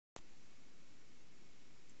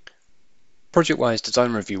ProjectWise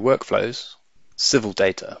Design Review Workflows, Civil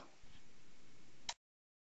Data.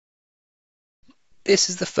 This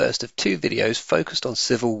is the first of two videos focused on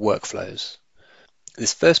civil workflows.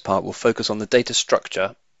 This first part will focus on the data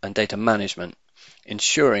structure and data management,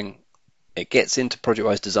 ensuring it gets into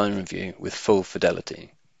ProjectWise Design Review with full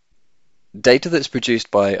fidelity. Data that's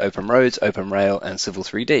produced by OpenRoads, OpenRail, and Civil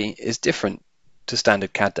 3D is different to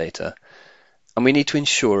standard CAD data, and we need to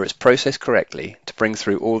ensure it's processed correctly to bring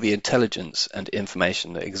through all the intelligence and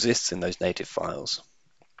information that exists in those native files.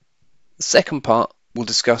 The second part will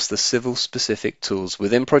discuss the civil-specific tools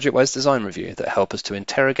within ProjectWise Design Review that help us to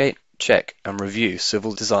interrogate, check, and review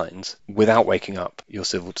civil designs without waking up your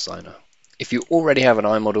civil designer. If you already have an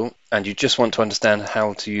iModel and you just want to understand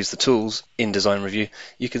how to use the tools in Design Review,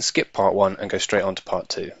 you can skip part 1 and go straight on to part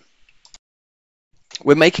 2.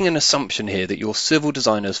 We're making an assumption here that your civil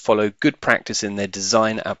designers follow good practice in their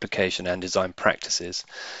design application and design practices,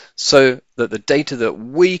 so that the data that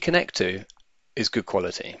we connect to is good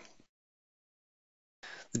quality.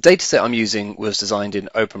 The dataset I'm using was designed in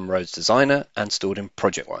OpenRoads Designer and stored in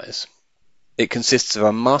ProjectWise. It consists of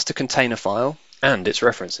a master container file and its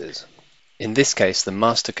references. In this case, the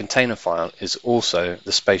master container file is also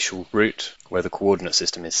the spatial route where the coordinate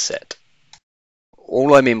system is set.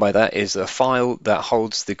 All I mean by that is a file that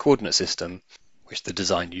holds the coordinate system which the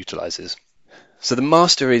design utilizes. So the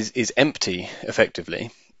master is empty,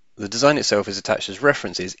 effectively. The design itself is attached as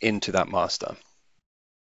references into that master.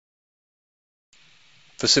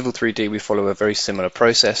 For Civil 3D, we follow a very similar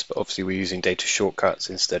process, but obviously we're using data shortcuts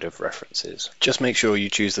instead of references. Just make sure you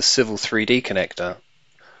choose the Civil 3D connector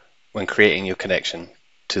when creating your connection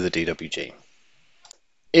to the DWG.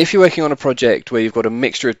 If you're working on a project where you've got a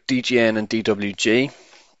mixture of DGN and DWG,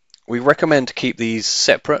 we recommend to keep these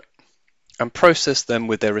separate and process them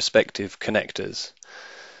with their respective connectors.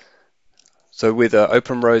 So with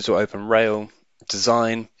OpenRoads or OpenRail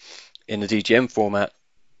design in a DGN format,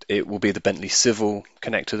 it will be the Bentley Civil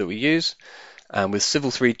connector that we use, and with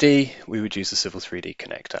Civil 3D, we would use the Civil 3D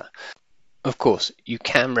connector. Of course, you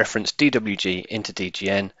can reference DWG into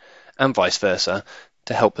DGN and vice versa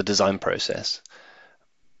to help the design process.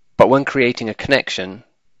 But when creating a connection,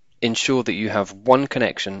 ensure that you have one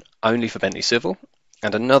connection only for Bentley Civil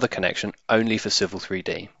and another connection only for Civil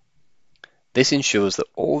 3D. This ensures that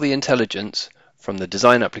all the intelligence from the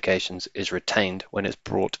design applications is retained when it's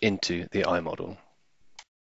brought into the iModel.